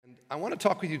I want to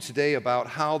talk with you today about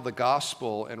how the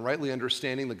gospel and rightly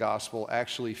understanding the gospel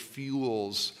actually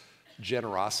fuels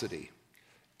generosity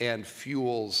and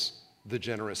fuels the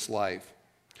generous life.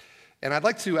 And I'd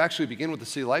like to actually begin with the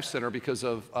City Life Center because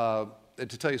of, and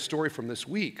to tell you a story from this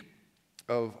week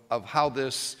of how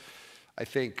this, I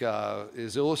think,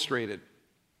 is illustrated.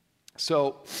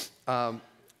 So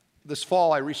this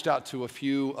fall, I reached out to a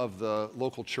few of the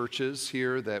local churches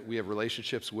here that we have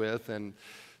relationships with and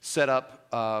set up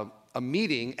a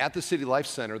meeting at the City Life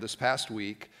Center this past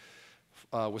week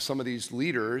with some of these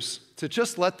leaders to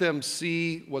just let them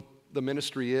see what the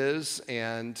ministry is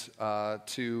and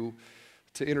to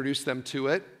introduce them to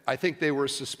it. I think they were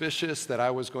suspicious that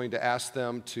I was going to ask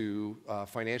them to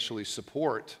financially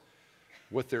support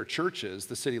with their churches,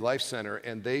 the City Life Center,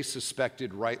 and they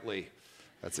suspected rightly.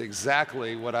 That's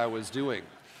exactly what I was doing.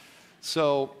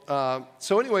 So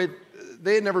anyway,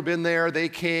 they had never been there. They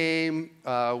came.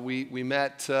 We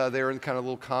met there in kind of a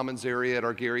little commons area at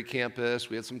our Gary campus.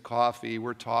 We had some coffee.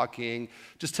 We're talking,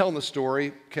 just telling the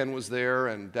story. Ken was there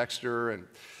and Dexter and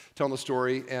telling the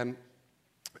story. And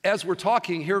as we're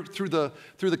talking here through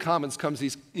the commons comes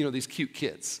these cute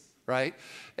kids, right?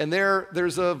 And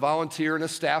there's a volunteer and a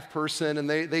staff person, and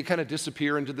they kind of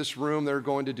disappear into this room. They're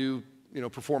going to do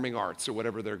performing arts or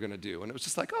whatever they're going to do. And it was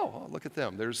just like, oh, look at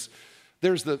them. There's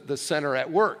the center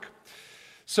at work.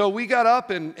 So we got up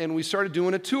and we started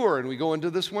doing a tour, and we go into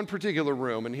this one particular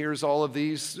room, and here's all of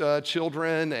these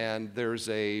children, and there's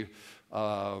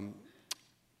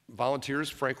volunteers,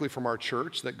 frankly, from our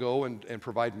church that go and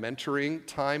provide mentoring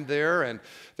time there, and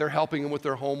they're helping them with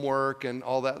their homework and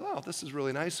all that. Oh, this is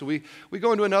really nice. So we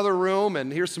go into another room,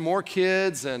 and here's some more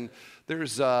kids, and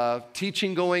there's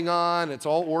teaching going on. It's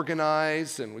all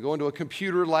organized, and we go into a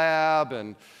computer lab,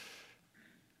 and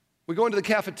we go into the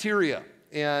cafeteria,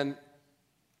 and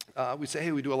we say,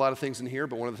 hey, we do a lot of things in here,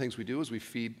 but one of the things we do is we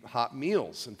feed hot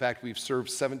meals. In fact, we've served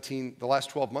the last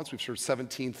 12 months, we've served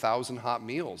 17,000 hot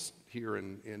meals here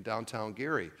in downtown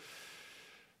Gary.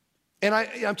 And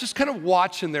I'm just kind of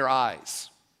watching their eyes,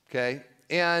 okay?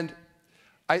 And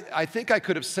I think I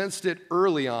could have sensed it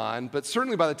early on, but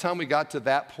certainly by the time we got to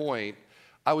that point,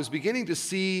 I was beginning to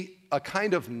see a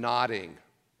kind of nodding.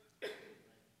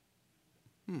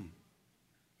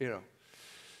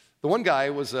 The one guy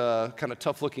was a kind of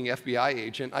tough-looking FBI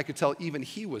agent. I could tell even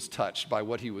he was touched by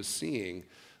what he was seeing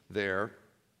there.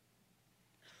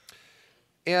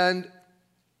 And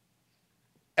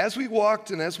as we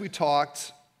walked and as we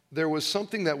talked, there was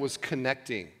something that was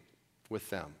connecting with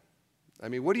them. I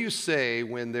mean, what do you say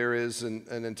when there is an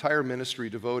entire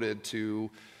ministry devoted to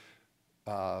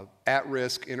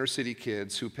at-risk inner-city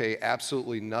kids who pay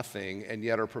absolutely nothing and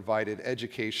yet are provided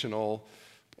educational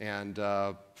and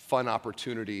fun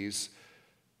opportunities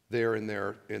there in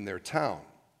their town?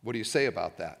 What do you say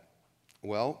about that?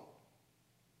 Well,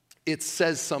 it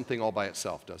says something all by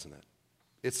itself, doesn't it?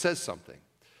 It says something.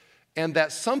 And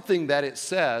that something that it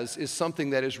says is something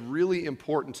that is really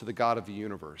important to the God of the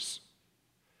universe.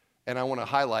 And I want to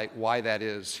highlight why that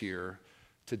is here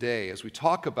today as we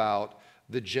talk about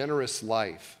the generous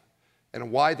life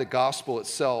and why the gospel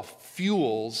itself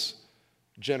fuels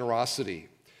generosity.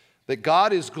 That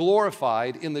God is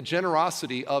glorified in the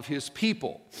generosity of his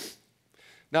people.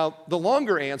 Now, the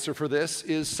longer answer for this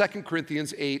is 2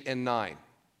 Corinthians 8 and 9,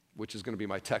 which is going to be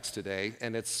my text today.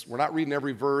 And we're not reading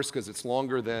every verse because it's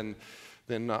longer than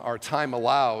our time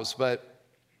allows. But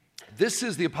this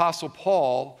is the Apostle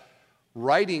Paul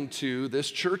writing to this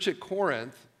church at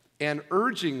Corinth and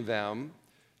urging them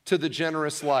to the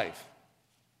generous life.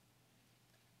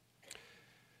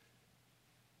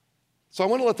 So I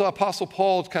want to let the Apostle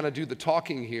Paul kind of do the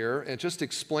talking here and just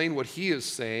explain what he is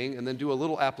saying and then do a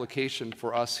little application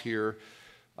for us here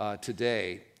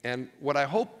today. And what I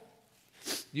hope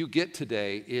you get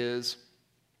today is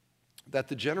that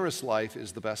the generous life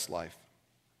is the best life.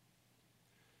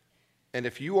 And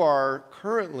if you are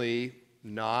currently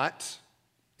not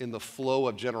in the flow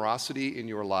of generosity in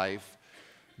your life,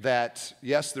 that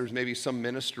yes, there's maybe some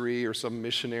ministry or some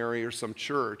missionary or some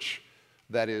church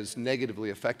that is negatively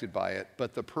affected by it,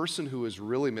 but the person who is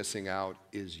really missing out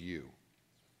is you,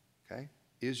 okay?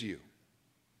 Is you.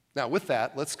 Now, with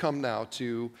that, let's come now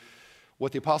to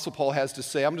what the Apostle Paul has to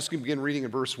say. I'm just going to begin reading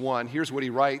in verse 1. Here's what he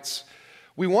writes.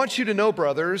 We want you to know,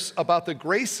 brothers, about the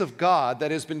grace of God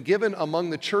that has been given among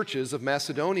the churches of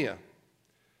Macedonia.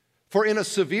 For in a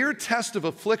severe test of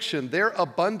affliction, their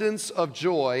abundance of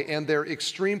joy and their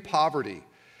extreme poverty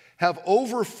have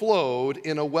overflowed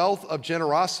in a wealth of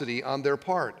generosity on their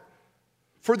part.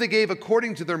 For they gave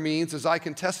according to their means, as I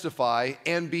can testify,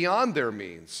 and beyond their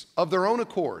means, of their own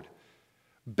accord,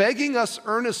 begging us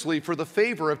earnestly for the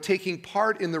favor of taking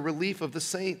part in the relief of the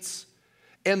saints.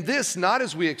 And this not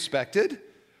as we expected,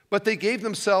 but they gave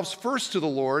themselves first to the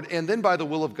Lord, and then by the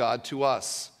will of God to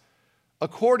us.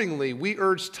 Accordingly, we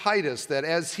urge Titus that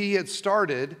as he had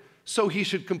started, so he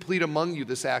should complete among you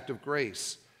this act of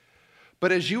grace.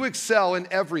 But as you excel in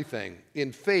everything,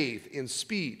 in faith, in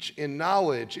speech, in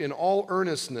knowledge, in all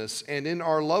earnestness, and in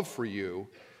our love for you,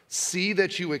 see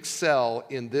that you excel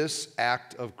in this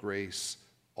act of grace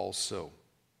also.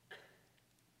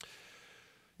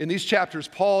 In these chapters,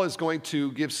 Paul is going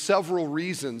to give several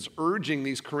reasons urging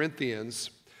these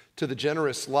Corinthians to the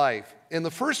generous life. And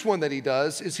the first one that he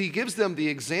does is he gives them the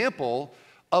example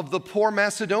of the poor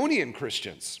Macedonian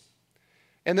Christians.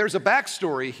 And there's a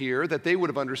backstory here that they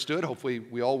would have understood. Hopefully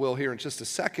we all will here in just a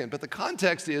second. But the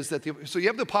context is that, so you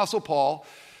have the Apostle Paul.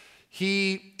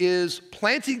 He is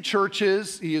planting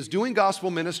churches. He is doing gospel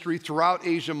ministry throughout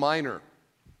Asia Minor.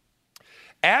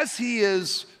 As he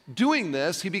is doing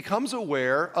this, he becomes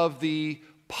aware of the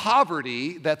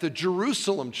poverty that the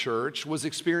Jerusalem church was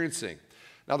experiencing.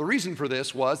 Now, the reason for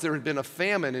this was there had been a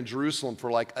famine in Jerusalem for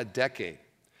like a decade.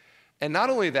 And not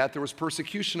only that, there was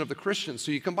persecution of the Christians.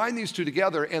 So you combine these two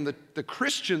together, and the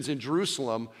Christians in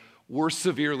Jerusalem were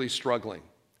severely struggling.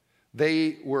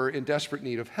 They were in desperate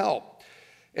need of help.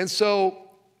 And so,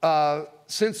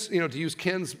 since, to use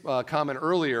Ken's comment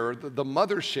earlier, the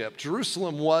mothership,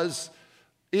 Jerusalem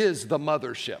is the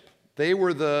mothership. They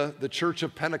were the church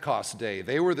of Pentecost Day.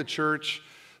 They were the church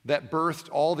that birthed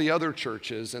all the other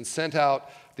churches and sent out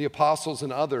the apostles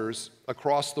and others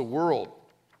across the world.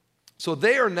 So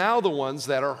they are now the ones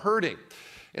that are hurting.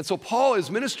 And so Paul is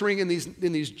ministering in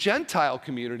these Gentile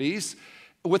communities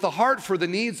with a heart for the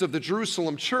needs of the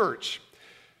Jerusalem church.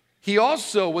 He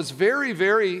also was very,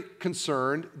 very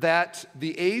concerned that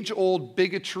the age-old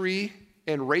bigotry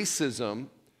and racism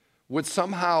would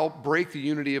somehow break the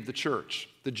unity of the church.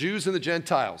 The Jews and the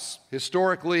Gentiles,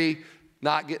 historically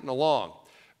not getting along.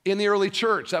 In the early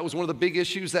church, that was one of the big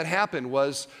issues that happened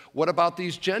was, what about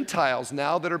these Gentiles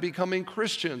now that are becoming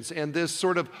Christians? And this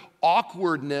sort of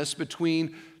awkwardness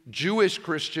between Jewish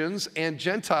Christians and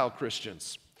Gentile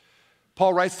Christians.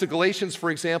 Paul writes to Galatians, for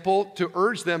example, to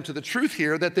urge them to the truth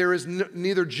here that there is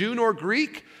neither Jew nor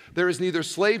Greek, there is neither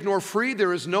slave nor free,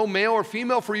 there is no male or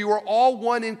female, for you are all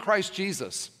one in Christ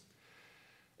Jesus.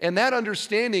 And that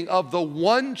understanding of the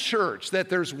one church, that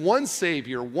there's one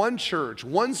Savior, one church,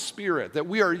 one Spirit, that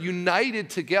we are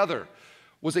united together,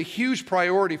 was a huge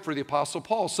priority for the Apostle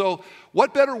Paul. So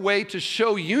what better way to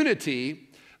show unity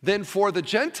than for the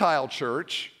Gentile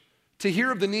church to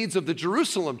hear of the needs of the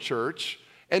Jerusalem church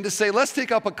and to say, let's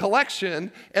take up a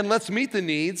collection and let's meet the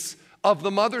needs of the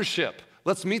mothership.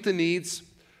 Let's meet the needs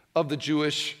of the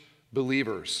Jewish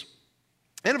believers.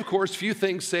 And of course, few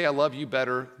things say I love you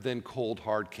better than cold,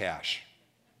 hard cash.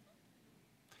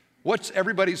 What's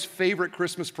everybody's favorite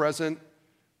Christmas present?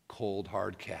 Cold,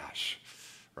 hard cash,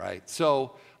 right?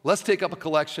 So let's take up a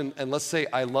collection and let's say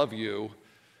I love you,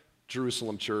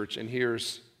 Jerusalem church, and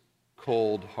here's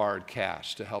cold, hard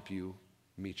cash to help you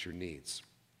meet your needs.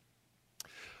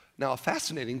 Now, a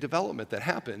fascinating development that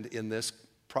happened in this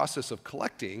process of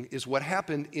collecting is what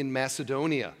happened in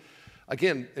Macedonia.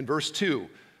 Again, in verse 2,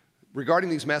 regarding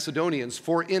these Macedonians,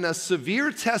 for in a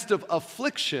severe test of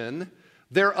affliction,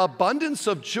 their abundance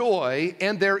of joy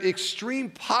and their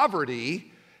extreme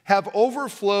poverty have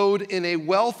overflowed in a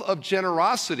wealth of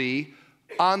generosity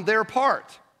on their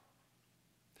part.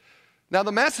 Now,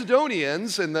 the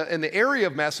Macedonians in the area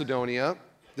of Macedonia,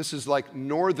 this is like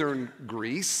northern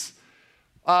Greece,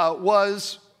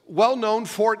 was well known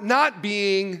for not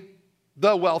being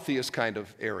the wealthiest kind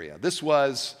of area. This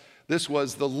was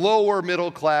the lower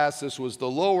middle class, this was the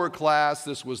lower class,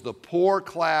 this was the poor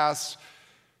class.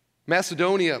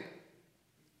 Macedonia.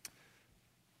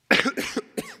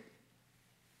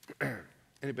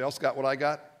 Anybody else got what I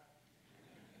got?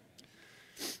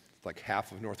 Like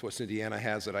half of Northwest Indiana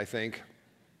has it, I think.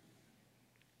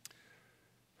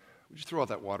 Would you throw out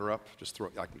that water up? Just throw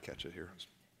it, I can catch it here.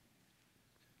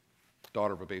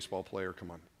 Daughter of a baseball player,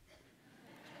 come on.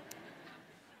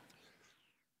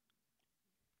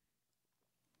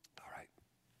 All right.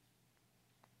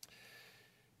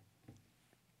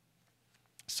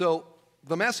 So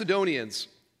the Macedonians,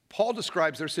 Paul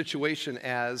describes their situation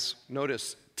as,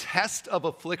 notice, test of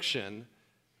affliction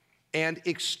and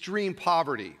extreme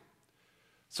poverty.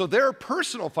 So their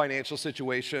personal financial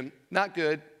situation, not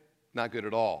good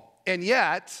at all. And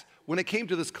yet, when it came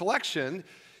to this collection,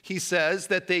 he says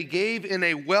that they gave in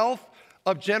a wealth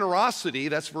of generosity,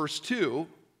 that's verse 2,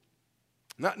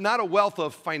 not a wealth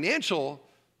of financial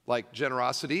like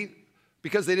generosity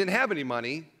because they didn't have any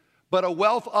money, but a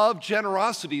wealth of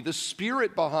generosity, the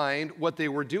spirit behind what they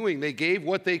were doing. They gave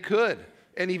what they could,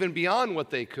 and even beyond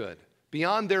what they could,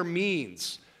 beyond their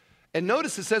means. And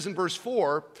notice it says in verse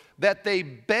 4 that they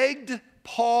begged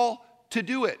Paul to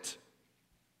do it.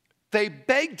 They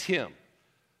begged him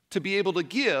to be able to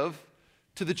give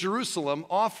to the Jerusalem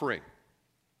offering.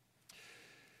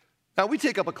 Now, we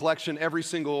take up a collection every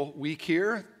single week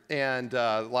here, and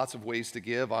lots of ways to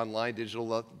give, online,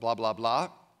 digital, blah, blah, blah.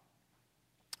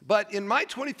 But in my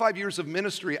 25 years of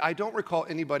ministry, I don't recall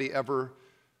anybody ever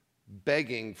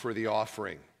begging for the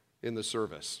offering in the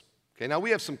service. Okay, now we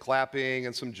have some clapping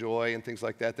and some joy and things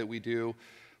like that we do,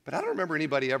 but I don't remember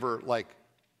anybody ever,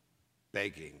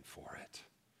 begging for it.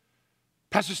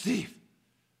 Pastor Steve,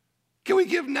 can we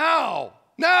give now?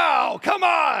 Now, come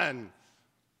on!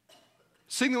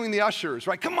 Signaling the ushers,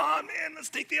 right? Come on, man, let's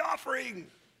take the offering.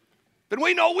 Been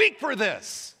waiting all week for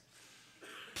this.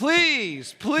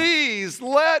 Please, please,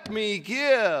 let me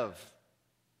give.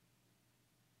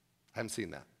 I haven't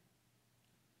seen that.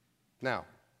 Now,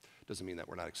 doesn't mean that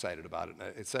we're not excited about it,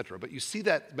 etc. But you see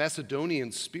that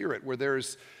Macedonian spirit where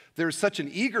there's such an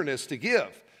eagerness to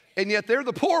give, and yet they're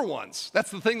the poor ones.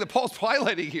 That's the thing that Paul's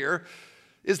highlighting here,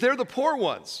 is they're the poor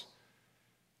ones.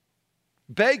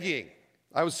 Begging.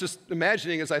 I was just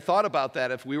imagining as I thought about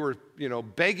that, if we were,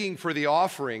 begging for the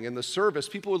offering in the service,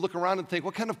 people would look around and think,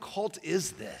 what kind of cult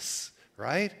is this,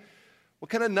 right? What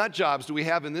kind of nut jobs do we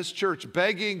have in this church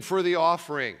begging for the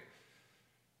offering?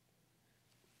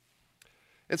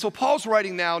 And so Paul's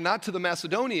writing now not to the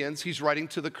Macedonians, he's writing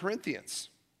to the Corinthians.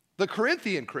 The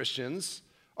Corinthian Christians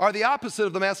are the opposite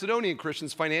of the Macedonian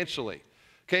Christians financially.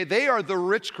 Okay, they are the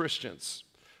rich Christians.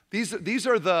 These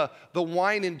are the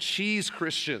wine and cheese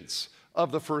Christians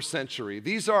of the first century.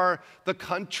 These are the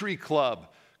country club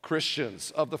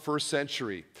Christians of the first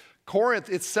century. Corinth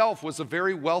itself was a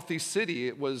very wealthy city.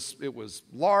 It was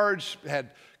large,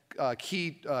 had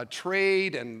key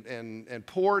trade and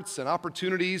ports and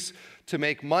opportunities to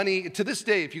make money. To this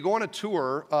day, if you go on a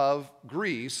tour of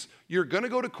Greece, you're going to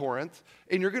go to Corinth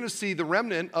and you're going to see the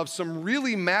remnant of some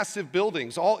really massive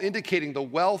buildings, all indicating the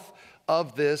wealth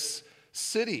of this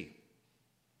city.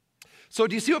 So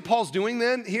do you see what Paul's doing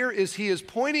then here? Is he is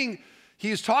talking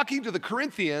to the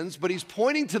Corinthians, but he's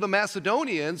pointing to the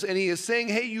Macedonians, and he is saying,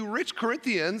 hey, you rich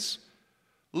Corinthians,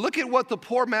 look at what the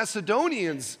poor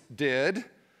Macedonians did,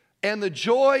 and the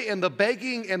joy and the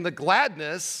begging and the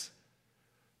gladness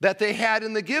that they had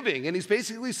in the giving. And he's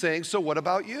basically saying, so what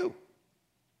about you?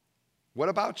 What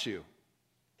about you?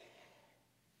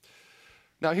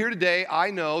 Now, here today, I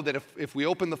know that if we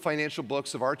opened the financial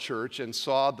books of our church and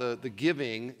saw the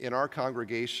giving in our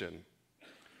congregation,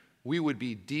 we would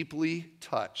be deeply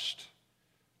touched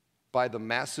by the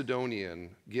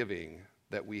Macedonian giving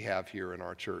that we have here in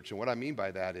our church. And what I mean by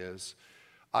that is,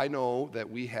 I know that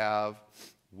we have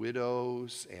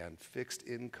widows and fixed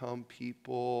income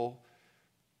people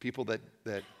that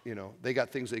they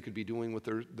got things they could be doing with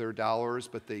their dollars,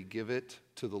 but they give it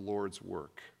to the Lord's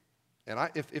work. And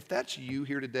if that's you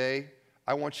here today,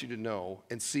 I want you to know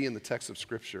and see in the text of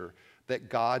Scripture that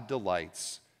God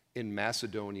delights in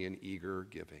Macedonian eager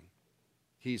giving.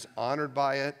 He's honored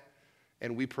by it,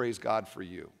 and we praise God for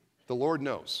you. The Lord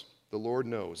knows. The Lord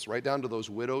knows. Right down to those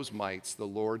widows' mites, the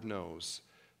Lord knows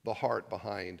the heart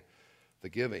behind the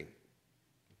giving.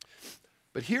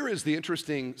 But here is the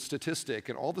interesting statistic,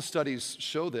 and all the studies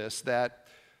show this, that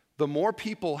the more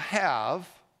people have,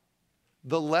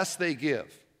 the less they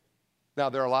give. Now,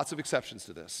 there are lots of exceptions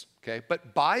to this, okay?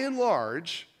 But by and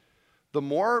large, the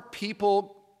more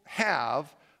people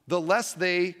have, the less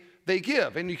they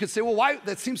give. And you could say, well, why?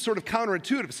 That seems sort of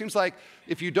counterintuitive. It seems like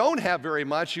if you don't have very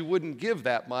much, you wouldn't give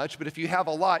that much. But if you have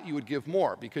a lot, you would give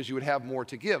more because you would have more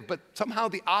to give. But somehow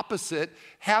the opposite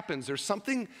happens. There's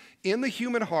something in the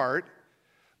human heart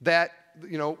that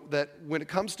when it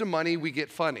comes to money, we get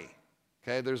funny,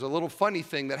 okay? There's a little funny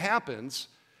thing that happens.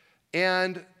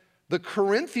 And the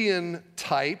Corinthian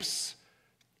types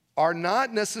are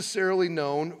not necessarily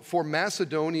known for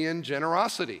Macedonian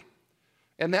generosity.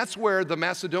 And that's where the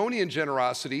Macedonian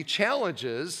generosity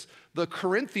challenges the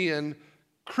Corinthian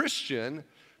Christian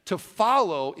to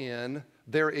follow in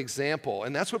their example.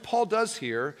 And that's what Paul does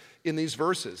here in these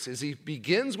verses, is he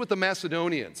begins with the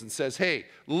Macedonians and says, hey,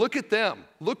 look at them.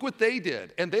 Look what they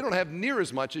did. And they don't have near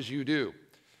as much as you do.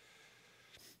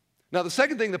 Now, the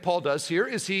second thing that Paul does here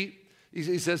is he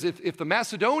says, if the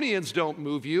Macedonians don't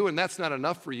move you and that's not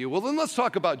enough for you, well, then let's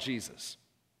talk about Jesus.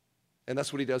 And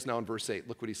that's what he does now in verse 8.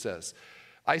 Look what he says.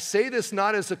 I say this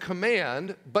not as a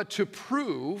command, but to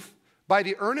prove by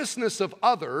the earnestness of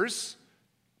others,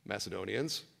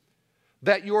 Macedonians,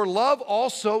 that your love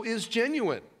also is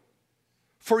genuine.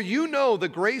 For you know the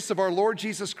grace of our Lord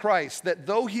Jesus Christ, that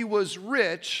though he was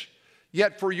rich,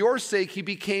 yet for your sake he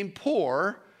became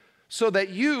poor, so that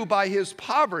you by his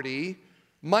poverty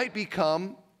might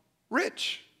become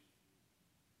rich.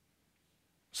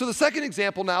 So the second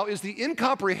example now is the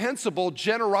incomprehensible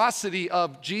generosity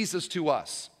of Jesus to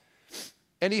us.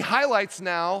 And he highlights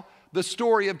now the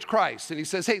story of Christ. And he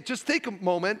says, hey, just take a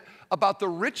moment about the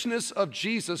richness of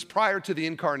Jesus prior to the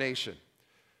incarnation.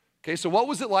 Okay, so what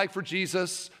was it like for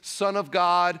Jesus, Son of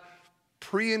God,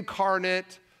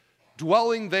 pre-incarnate,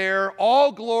 dwelling there?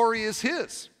 All glory is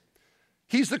his.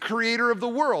 He's the creator of the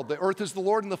world. The earth is the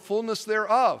Lord and the fullness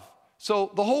thereof.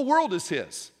 So the whole world is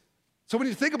his. So when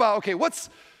you think about, okay,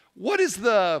 what is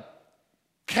the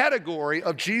category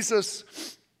of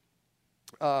Jesus'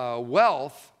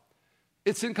 wealth?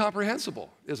 It's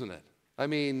incomprehensible, isn't it? I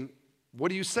mean, what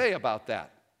do you say about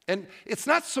that? And it's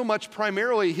not so much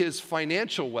primarily his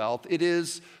financial wealth, it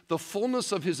is the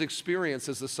fullness of his experience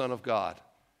as the Son of God,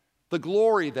 the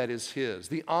glory that is his,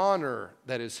 the honor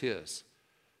that is his.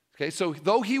 Okay, so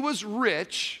though he was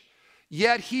rich,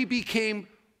 yet he became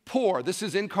poor. This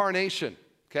is incarnation,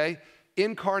 okay?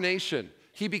 Incarnation.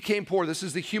 He became poor. This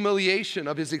is the humiliation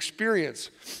of his experience.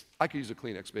 I could use a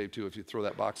Kleenex, babe, too, if you throw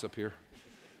that box up here.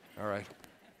 All right.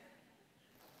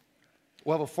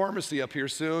 We'll have a pharmacy up here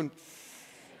soon.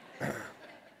 Wish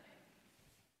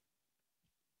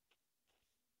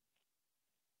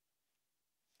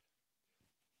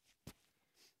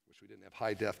we didn't have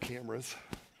high-def cameras.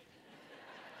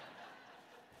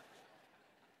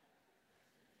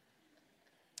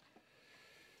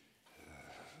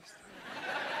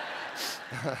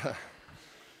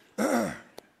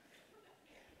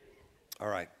 All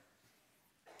right.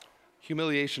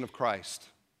 Humiliation of Christ.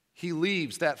 He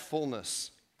leaves that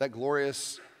fullness, that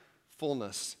glorious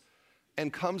fullness,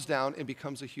 and comes down and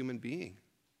becomes a human being,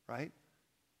 right?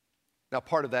 Now,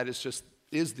 part of that is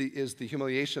the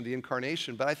humiliation of the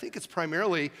incarnation, but I think it's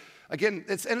primarily, again,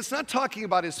 it's not talking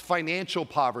about his financial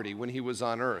poverty when he was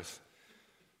on earth,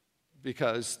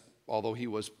 because although he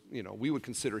was, we would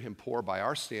consider him poor by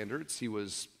our standards, he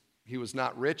was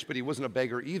not rich, but he wasn't a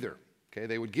beggar either. Okay,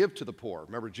 they would give to the poor.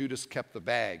 Remember, Judas kept the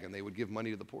bag, and they would give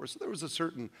money to the poor. So there was a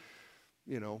certain,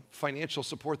 financial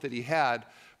support that he had.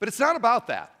 But it's not about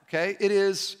that, okay? It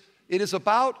is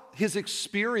about his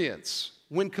experience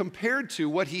when compared to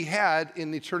what he had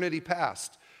in eternity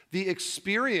past. The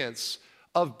experience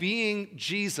of being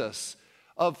Jesus,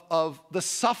 of the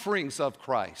sufferings of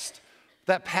Christ,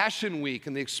 that Passion Week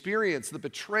and the experience, the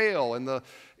betrayal and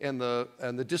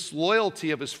the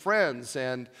disloyalty of his friends,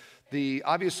 and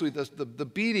obviously the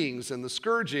beatings and the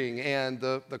scourging and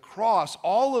the cross,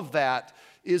 all of that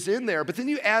is in there. But then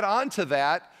you add on to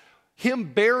that him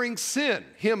bearing sin,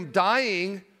 him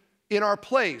dying in our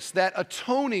place, that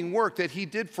atoning work that he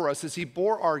did for us as he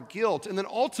bore our guilt, and then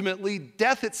ultimately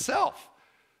death itself.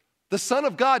 The Son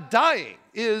of God dying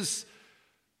is,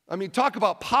 talk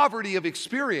about poverty of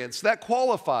experience. That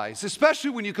qualifies, especially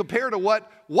when you compare to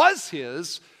what was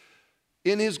his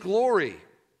in his glory.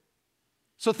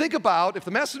 So think about, if the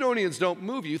Macedonians don't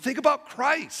move you, think about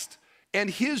Christ and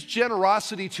his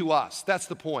generosity to us. That's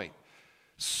the point.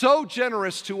 So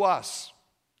generous to us.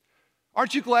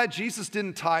 Aren't you glad Jesus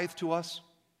didn't tithe to us?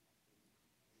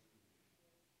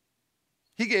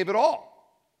 He gave it all.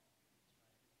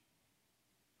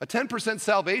 A 10%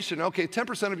 salvation, okay,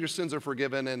 10% of your sins are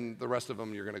forgiven and the rest of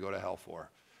them you're going to go to hell for.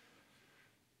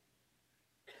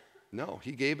 No,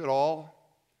 he gave it all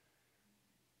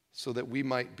so that we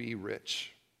might be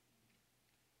rich.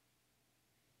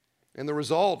 And the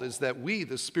result is that we,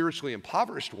 the spiritually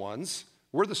impoverished ones,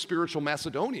 we're the spiritual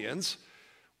Macedonians,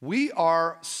 we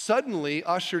are suddenly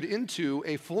ushered into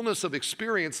a fullness of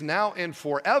experience now and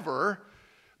forever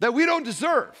that we don't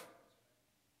deserve.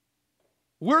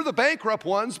 We're the bankrupt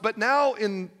ones, but now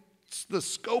in the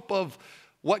scope of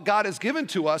what God has given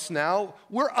to us now,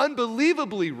 we're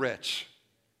unbelievably rich.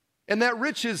 And that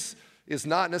rich is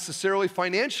not necessarily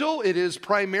financial. It is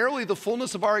primarily the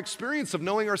fullness of our experience of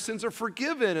knowing our sins are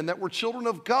forgiven and that we're children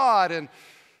of God and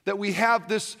that we have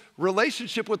this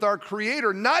relationship with our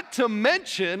Creator. Not to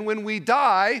mention, when we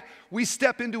die, we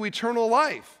step into eternal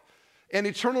life and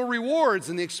eternal rewards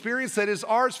and the experience that is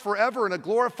ours forever in a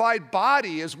glorified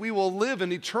body as we will live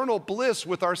in eternal bliss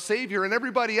with our Savior and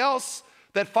everybody else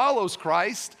that follows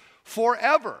Christ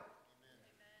forever.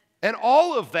 And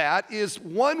all of that is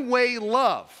one-way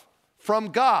love from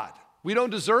God. We don't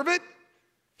deserve it.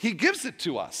 He gives it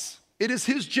to us. It is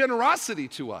his generosity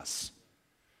to us.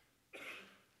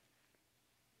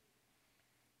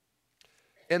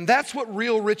 And that's what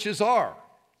real riches are.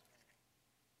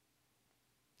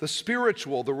 The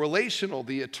spiritual, the relational,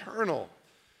 the eternal.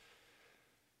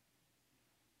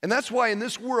 And that's why in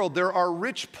this world there are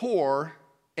rich poor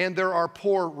and there are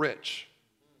poor rich.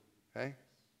 Okay?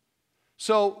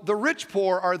 So the rich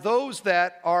poor are those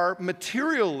that are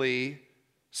materially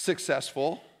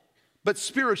successful but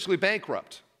spiritually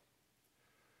bankrupt.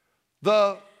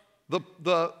 The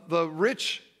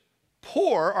rich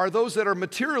poor are those that are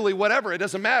materially whatever, it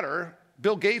doesn't matter,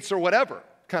 Bill Gates or whatever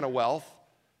kind of wealth,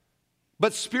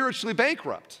 but spiritually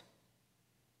bankrupt.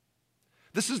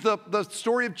 This is the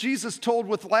story of Jesus told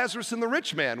with Lazarus and the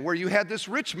rich man, where you had this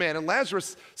rich man and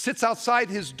Lazarus sits outside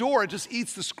his door and just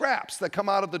eats the scraps that come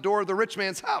out of the door of the rich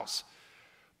man's house.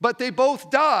 But they both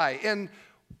die, and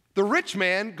the rich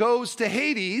man goes to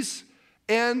Hades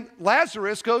and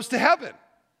Lazarus goes to heaven.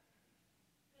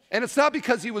 And it's not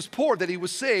because he was poor that he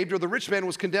was saved, or the rich man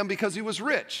was condemned because he was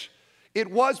rich. It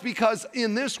was because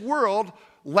in this world,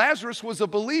 Lazarus was a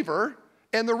believer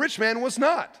and the rich man was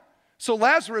not. So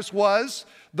Lazarus was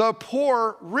the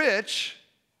poor rich.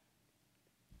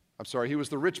 I'm sorry, he was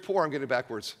the rich poor. I'm getting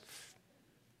backwards.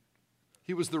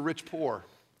 He was the rich poor.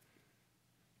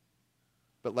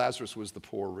 But Lazarus was the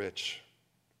poor rich.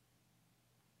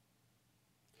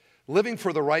 Living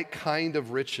for the right kind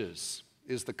of riches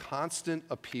is the constant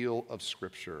appeal of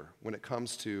Scripture when it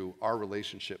comes to our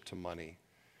relationship to money.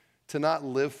 To not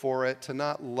live for it, to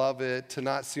not love it, to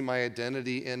not see my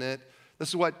identity in it. This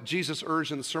is what Jesus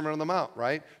urged in the Sermon on the Mount,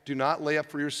 right? Do not lay up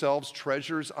for yourselves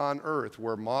treasures on earth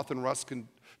where moth and rust can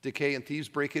decay and thieves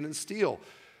break in and steal.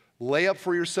 Lay up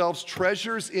for yourselves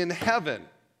treasures in heaven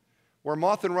where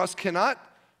moth and rust cannot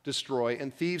destroy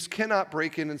and thieves cannot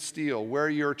break in and steal. Where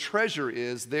your treasure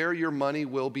is, there your money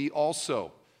will be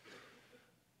also.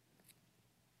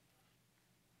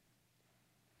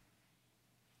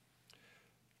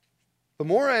 The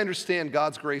more I understand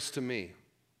God's grace to me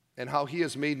and how He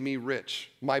has made me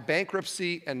rich, my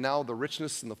bankruptcy and now the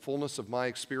richness and the fullness of my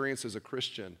experience as a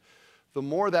Christian, the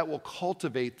more that will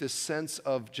cultivate this sense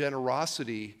of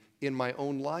generosity in my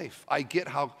own life. I get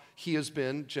how He has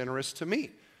been generous to me.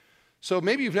 So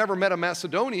maybe you've never met a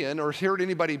Macedonian or heard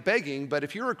anybody begging, but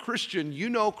if you're a Christian,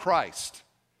 you know Christ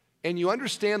and you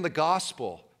understand the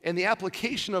gospel, and the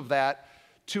application of that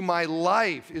to my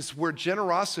life is where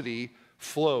generosity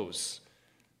flows.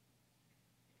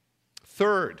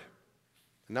 Third,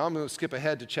 and now I'm going to skip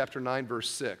ahead to chapter 9, verse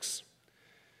 6,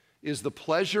 is the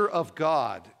pleasure of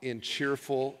God in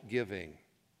cheerful giving.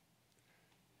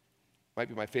 Might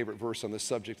be my favorite verse on this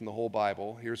subject in the whole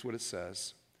Bible. Here's what it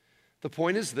says. The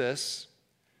point is this: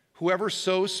 whoever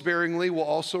sows sparingly will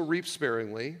also reap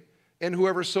sparingly, and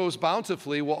whoever sows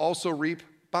bountifully will also reap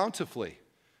bountifully.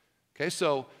 Okay,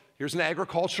 so here's an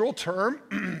agricultural term.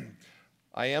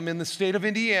 I am in the state of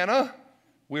Indiana.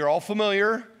 We are all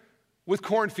familiar with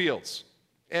cornfields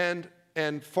and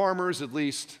farmers, at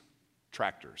least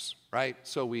tractors, right?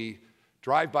 So we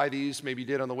drive by these, maybe you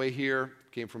did on the way here,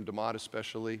 came from DeMott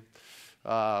especially,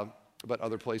 but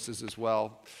other places as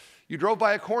well. You drove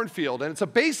by a cornfield, and it's a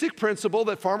basic principle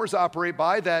that farmers operate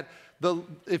by, that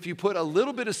if you put a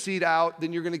little bit of seed out,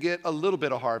 then you're going to get a little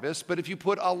bit of harvest, but if you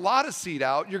put a lot of seed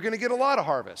out, you're going to get a lot of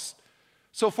harvest.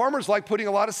 So farmers like putting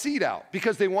a lot of seed out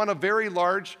because they want a very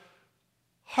large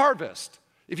harvest.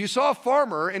 If you saw a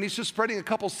farmer and he's just spreading a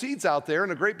couple seeds out there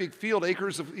in a great big field,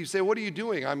 acres of, you say, what are you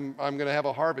doing? I'm going to have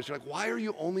a harvest. You're like, why are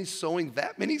you only sowing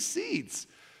that many seeds?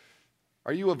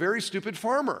 Are you a very stupid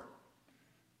farmer?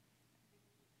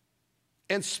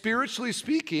 And spiritually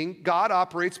speaking, God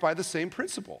operates by the same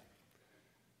principle.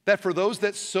 That for those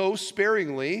that sow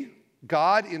sparingly,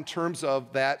 God, in terms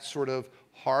of that sort of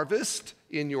harvest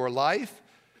in your life,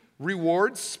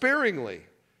 rewards sparingly.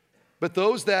 But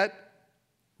those that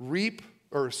reap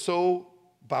or sow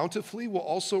bountifully will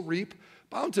also reap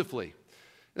bountifully.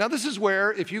 Now, this is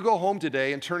where, if you go home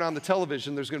today and turn on the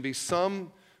television, there's going to be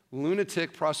some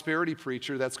lunatic prosperity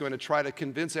preacher that's going to try to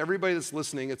convince everybody that's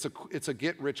listening it's a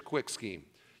get-rich-quick scheme.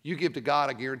 You give to God,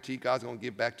 I guarantee God's going to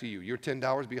give back to you. Your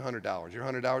 $10 be $100. Your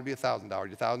 $100 be $1,000.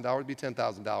 Your $1,000 be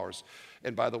 $10,000.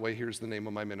 And by the way, here's the name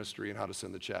of my ministry and how to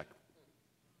send the check.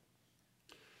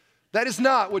 That is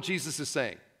not what Jesus is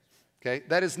saying. Okay?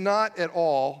 That is not at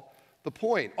all the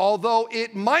point, although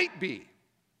it might be.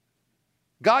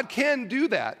 God can do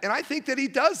that, and I think that He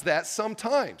does that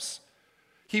sometimes.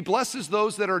 He blesses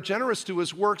those that are generous to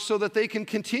His work so that they can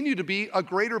continue to be a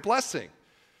greater blessing.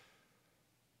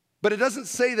 But it doesn't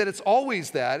say that it's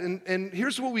always that, and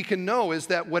here's what we can know is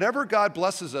that whatever God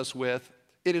blesses us with,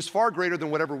 it is far greater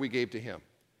than whatever we gave to Him.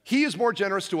 He is more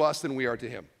generous to us than we are to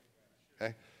Him.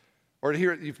 Okay? Or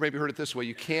here, you've maybe heard it this way: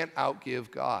 you can't outgive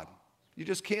God. You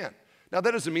just can't. Now,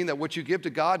 that doesn't mean that what you give to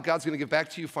God, God's going to give back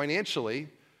to you financially.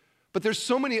 But there's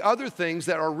so many other things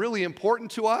that are really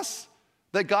important to us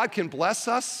that God can bless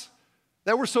us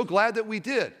that we're so glad that we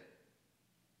did.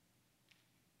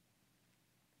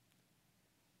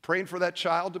 Praying for that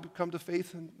child to come to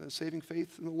faith and saving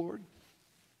faith in the Lord.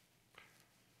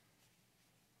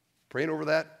 Praying over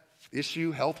that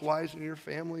issue health-wise in your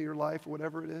family, your life, or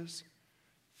whatever it is.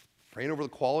 Praying over the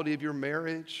quality of your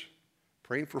marriage.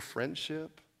 Praying for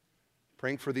friendship.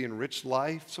 Praying for the enriched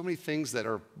life. So many things that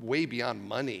are way beyond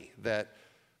money that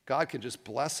God can just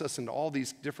bless us in all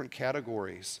these different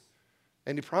categories.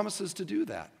 And he promises to do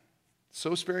that.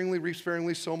 Sow sparingly, reap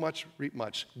sparingly, sow much, reap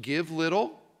much. Give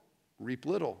little, reap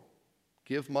little.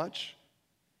 Give much,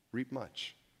 reap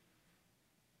much.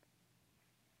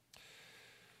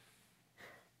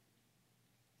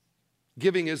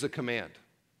 Giving is a command.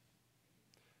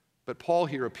 But Paul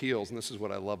here appeals, and this is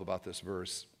what I love about this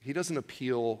verse. He doesn't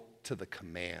appeal to the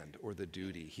command or the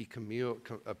duty. He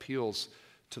appeals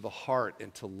to the heart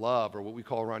and to love, or what we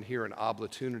call around here an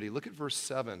opportunity. Look at verse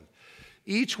 7.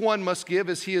 Each one must give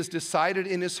as he has decided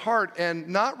in his heart, and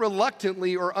not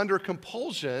reluctantly or under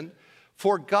compulsion,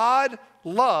 for God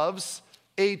loves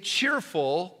a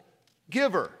cheerful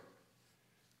giver.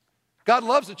 God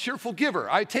loves a cheerful giver.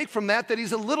 I take from that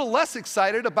he's a little less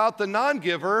excited about the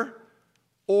non-giver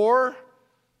or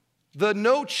the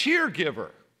no-cheer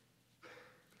giver.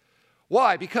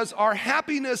 Why? Because our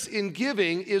happiness in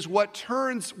giving is what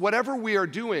turns whatever we are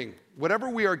doing, whatever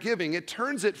we are giving, it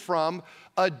turns it from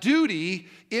a duty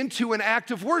into an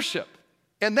act of worship.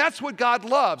 And that's what God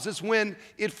loves, is when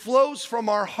it flows from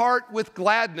our heart with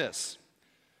gladness.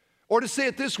 Or to say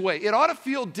it this way, it ought to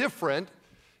feel different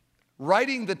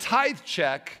writing the tithe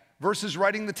check versus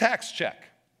writing the tax check.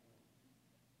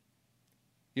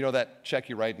 You know that check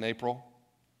you write in April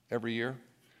every year?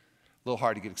 A little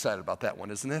hard to get excited about that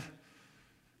one, isn't it?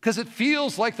 Because it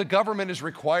feels like the government is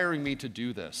requiring me to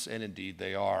do this, and indeed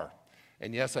they are.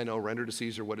 And yes, I know, render to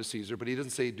Caesar what is Caesar, but he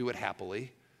doesn't say do it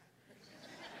happily.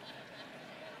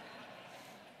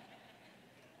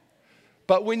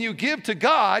 But when you give to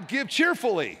God, give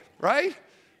cheerfully, right?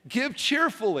 Give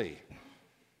cheerfully.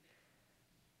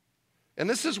 And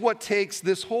this is what takes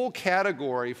this whole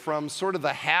category from sort of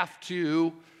the have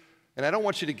to, and I don't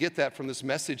want you to get that from this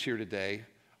message here today.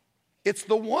 It's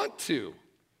the want to.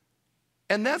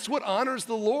 And that's what honors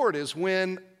the Lord, is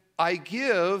when I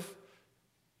give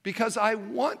because I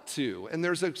want to. And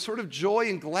there's a sort of joy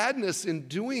and gladness in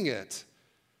doing it.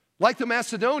 Like the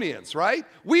Macedonians, right?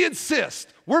 We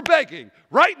insist. We're begging.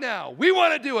 Right now. We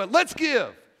want to do it. Let's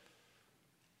give.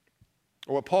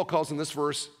 Or what Paul calls in this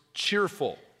verse,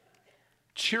 cheerful.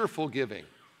 Cheerful giving.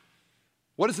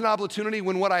 What is an opportunity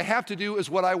when what I have to do is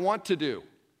what I want to do?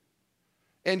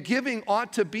 And giving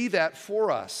ought to be that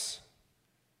for us.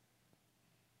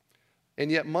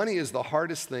 And yet money is the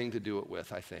hardest thing to do it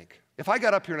with, I think. If I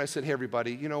got up here and I said, hey,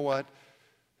 everybody, you know what?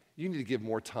 You need to give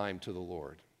more time to the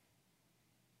Lord.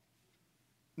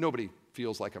 Nobody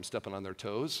feels like I'm stepping on their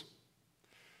toes.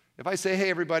 If I say, hey,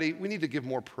 everybody, we need to give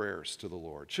more prayers to the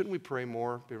Lord. Shouldn't we pray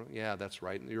more? Yeah, that's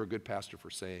right. You're a good pastor for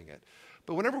saying it.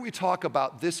 But whenever we talk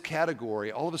about this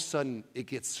category, all of a sudden it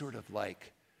gets sort of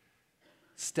like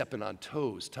stepping on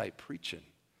toes type preaching.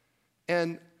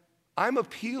 And I'm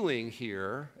appealing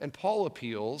here, and Paul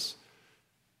appeals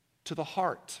to the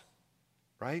heart,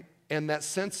 right? And that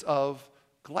sense of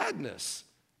gladness.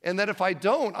 And that if I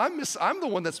don't, I'm the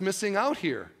one that's missing out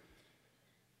here.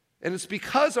 And it's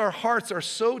because our hearts are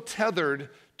so tethered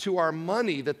to our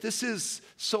money that this is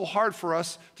so hard for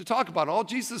us to talk about. All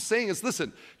Jesus is saying is,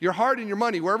 listen, your heart and your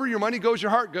money, wherever your money goes,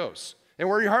 your heart goes. And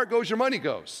where your heart goes, your money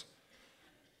goes.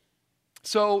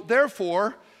 So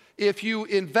therefore, if you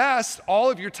invest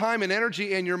all of your time and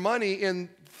energy and your money in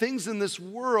things in this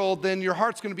world, then your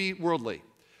heart's going to be worldly.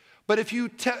 But if you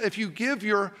give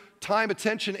your time,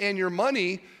 attention, and your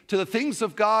money to the things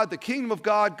of God, the kingdom of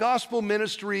God, gospel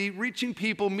ministry, reaching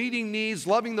people, meeting needs,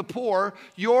 loving the poor,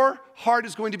 your heart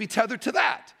is going to be tethered to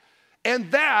that.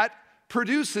 And that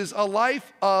produces a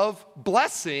life of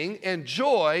blessing and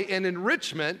joy and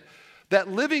enrichment that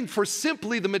living for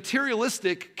simply the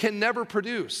materialistic can never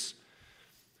produce.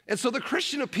 And so the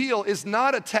Christian appeal is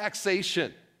not a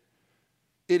taxation.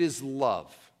 It is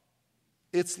love.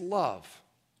 It's love.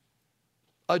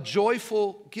 A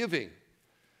joyful giving.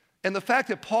 And the fact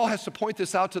that Paul has to point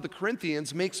this out to the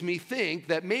Corinthians makes me think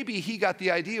that maybe he got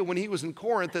the idea when he was in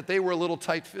Corinth that they were a little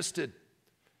tight-fisted.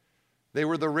 They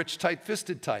were the rich,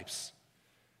 tight-fisted types.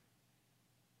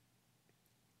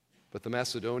 But the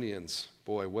Macedonians,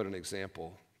 boy, what an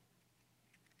example.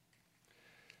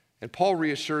 And Paul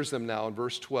reassures them now in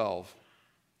verse 12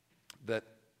 that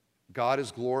God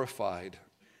is glorified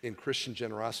in Christian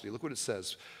generosity. Look what it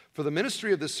says. For the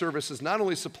ministry of this service is not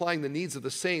only supplying the needs of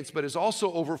the saints, but is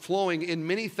also overflowing in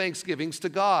many thanksgivings to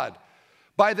God.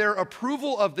 By their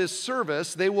approval of this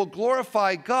service, they will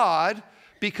glorify God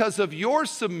because of your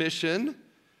submission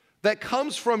that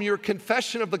comes from your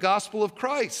confession of the gospel of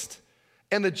Christ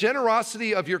and the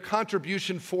generosity of your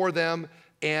contribution for them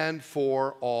and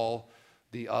for all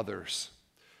the others.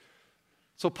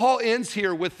 So Paul ends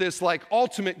here with this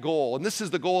ultimate goal, and this is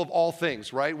the goal of all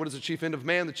things, right? What is the chief end of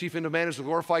man? The chief end of man is to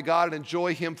glorify God and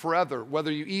enjoy him forever.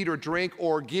 Whether you eat or drink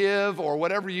or give or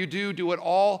whatever you do, do it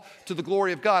all to the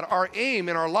glory of God. Our aim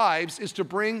in our lives is to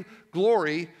bring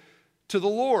glory to the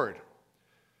Lord.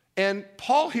 And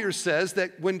Paul here says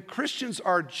that when Christians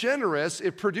are generous,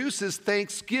 it produces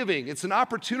thanksgiving. It's an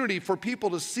opportunity for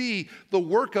people to see the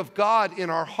work of God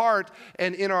in our heart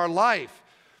and in our life.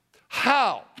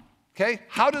 How? Okay,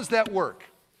 how does that work?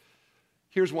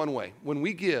 Here's one way. When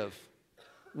we give,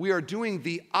 we are doing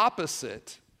the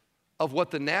opposite of what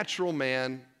the natural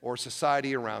man or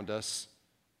society around us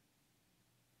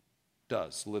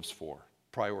does, lives for,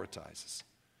 prioritizes.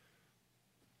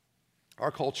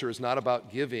 Our culture is not about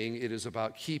giving, it is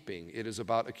about keeping, it is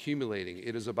about accumulating,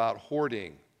 it is about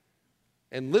hoarding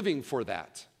and living for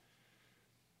that.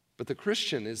 But the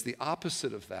Christian is the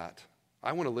opposite of that.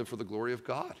 I want to live for the glory of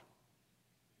God.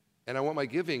 And I want my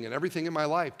giving and everything in my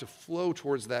life to flow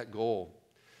towards that goal.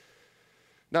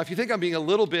 Now, if you think I'm being a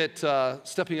little bit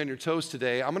stepping on your toes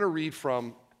today, I'm going to read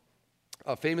from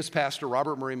a famous pastor,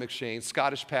 Robert Murray McCheyne,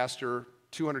 Scottish pastor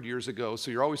 200 years ago.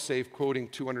 So you're always safe quoting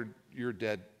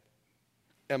 200-year-dead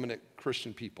eminent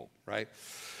Christian people, right?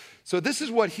 So this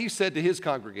is what he said to his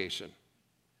congregation.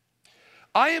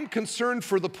 I am concerned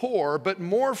for the poor, but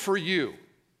more for you.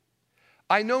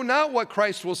 I know not what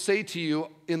Christ will say to you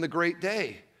in the great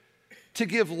day. To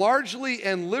give largely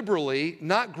and liberally,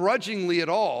 not grudgingly at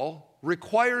all,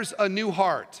 requires a new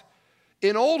heart.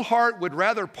 An old heart would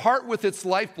rather part with its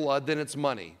lifeblood than its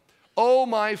money. Oh,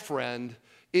 my friend,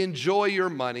 enjoy your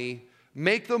money,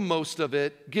 make the most of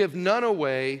it, give none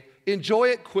away, enjoy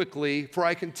it quickly, for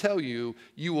I can tell you,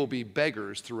 you will be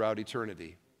beggars throughout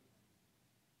eternity.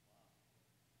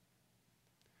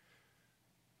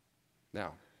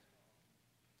 Now,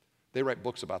 they write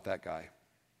books about that guy.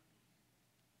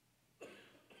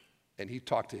 And he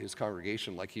talked to his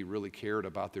congregation like he really cared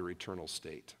about their eternal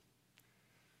state.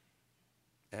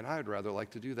 And I'd rather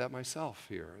like to do that myself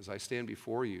here as I stand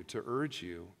before you to urge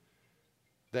you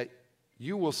that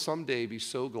you will someday be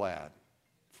so glad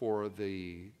for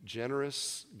the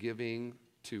generous giving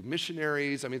to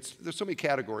missionaries. I mean, there's so many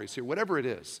categories here, whatever it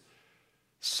is.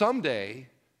 Someday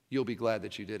you'll be glad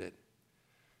that you did it.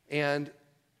 And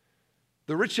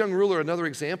the rich young ruler, another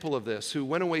example of this, who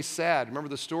went away sad. Remember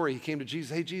the story? He came to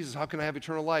Jesus, hey, Jesus, how can I have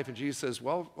eternal life? And Jesus says,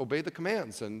 well, obey the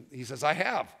commands. And he says, I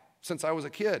have, since I was a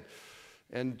kid.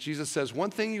 And Jesus says,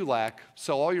 one thing you lack,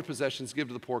 sell all your possessions, give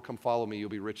to the poor, come follow me, you'll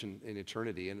be rich in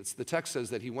eternity. And the text says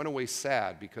that he went away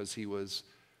sad because he was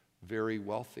very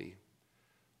wealthy.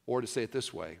 Or to say it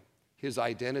this way, his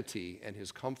identity and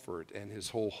his comfort and his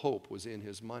whole hope was in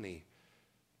his money.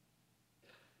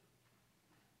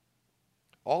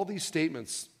 All these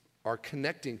statements are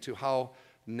connecting to how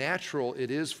natural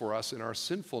it is for us in our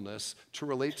sinfulness to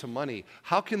relate to money.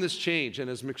 How can this change? And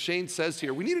as McCheyne says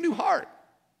here, we need a new heart,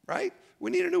 right? We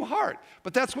need a new heart.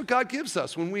 But that's what God gives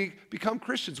us. When we become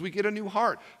Christians, we get a new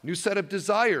heart, new set of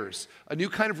desires, a new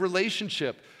kind of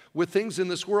relationship with things in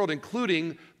this world,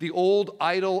 including the old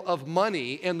idol of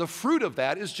money. And the fruit of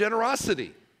that is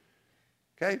generosity,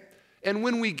 okay? And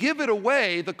when we give it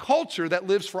away, the culture that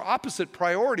lives for opposite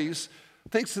priorities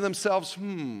thinks to themselves,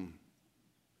 I'm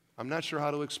not sure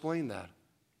how to explain that.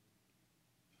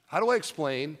 How do I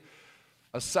explain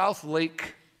a South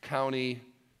Lake County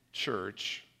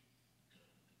church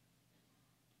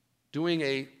doing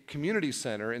a community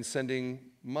center and sending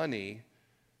money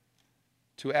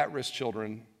to at-risk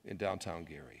children in downtown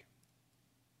Gary?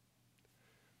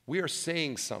 We are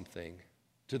saying something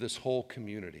to this whole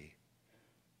community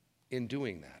in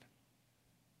doing that.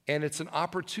 And it's an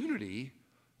opportunity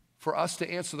for us to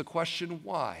answer the question,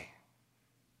 why?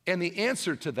 And the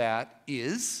answer to that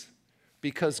is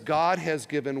because God has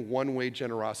given one-way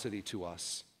generosity to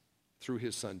us through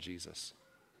his son, Jesus.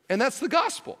 And that's the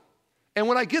gospel. And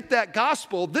when I get that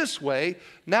gospel this way,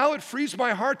 now it frees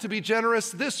my heart to be generous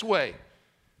this way.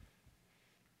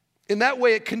 In that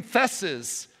way, it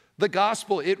confesses the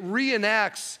gospel. It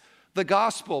reenacts the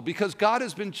gospel. Because God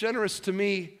has been generous to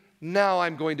me, now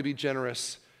I'm going to be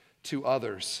generous to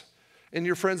others. And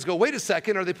your friends go, wait a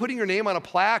second, are they putting your name on a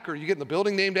plaque, or are you getting the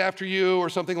building named after you or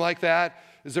something like that?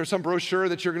 Is there some brochure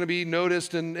that you're going to be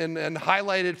noticed and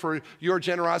highlighted for your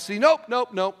generosity? Nope,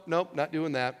 not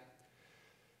doing that.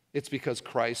 It's because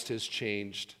Christ has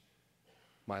changed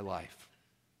my life.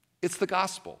 It's the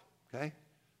gospel, okay?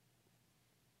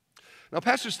 Now,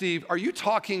 Pastor Steve, are you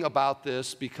talking about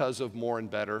this because of more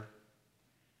and better?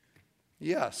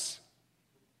 Yes,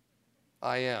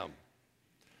 I am.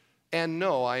 And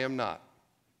no, I am not.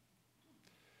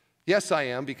 Yes, I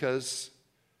am, because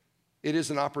it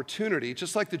is an opportunity,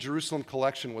 just like the Jerusalem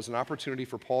collection was an opportunity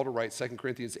for Paul to write 2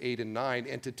 Corinthians 8 and 9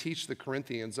 and to teach the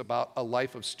Corinthians about a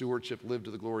life of stewardship lived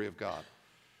to the glory of God.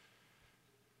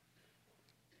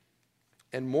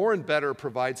 And more and better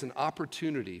provides an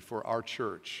opportunity for our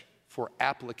church for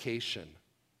application,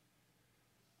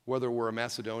 whether we're a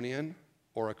Macedonian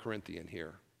or a Corinthian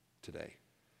here today.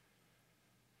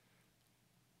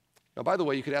 Now, by the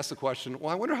way, you could ask the question,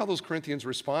 well, I wonder how those Corinthians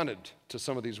responded to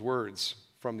some of these words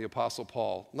from the Apostle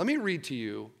Paul. Let me read to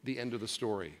you the end of the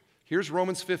story. Here's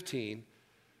Romans 15.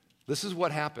 This is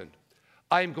what happened.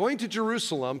 I am going to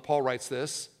Jerusalem, Paul writes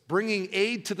this, bringing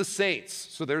aid to the saints.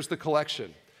 So there's the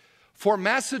collection. For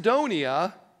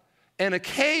Macedonia and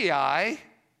Achaia,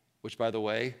 which, by the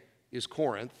way, is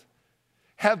Corinth,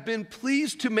 have been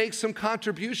pleased to make some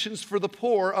contributions for the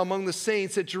poor among the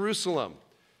saints at Jerusalem.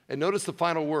 And notice the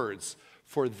final words,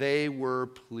 for they were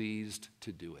pleased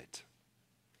to do it.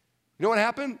 You know what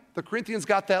happened? The Corinthians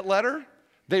got that letter.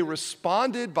 They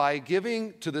responded by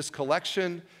giving to this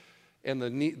collection, and the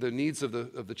needs of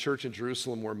the church in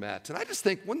Jerusalem were met. And I just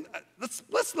think,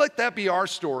 let's let that be our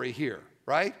story here,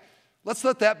 right? Let's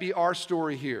let that be our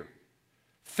story here.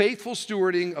 Faithful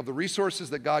stewarding of the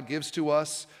resources that God gives to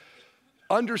us,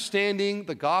 understanding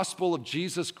the gospel of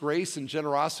Jesus' grace and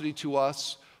generosity to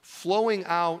us, flowing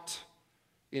out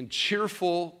in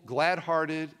cheerful,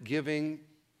 glad-hearted giving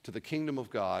to the kingdom of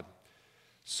God.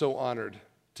 So honored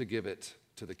to give it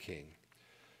to the King.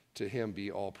 To him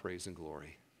be all praise and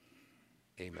glory.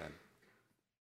 Amen.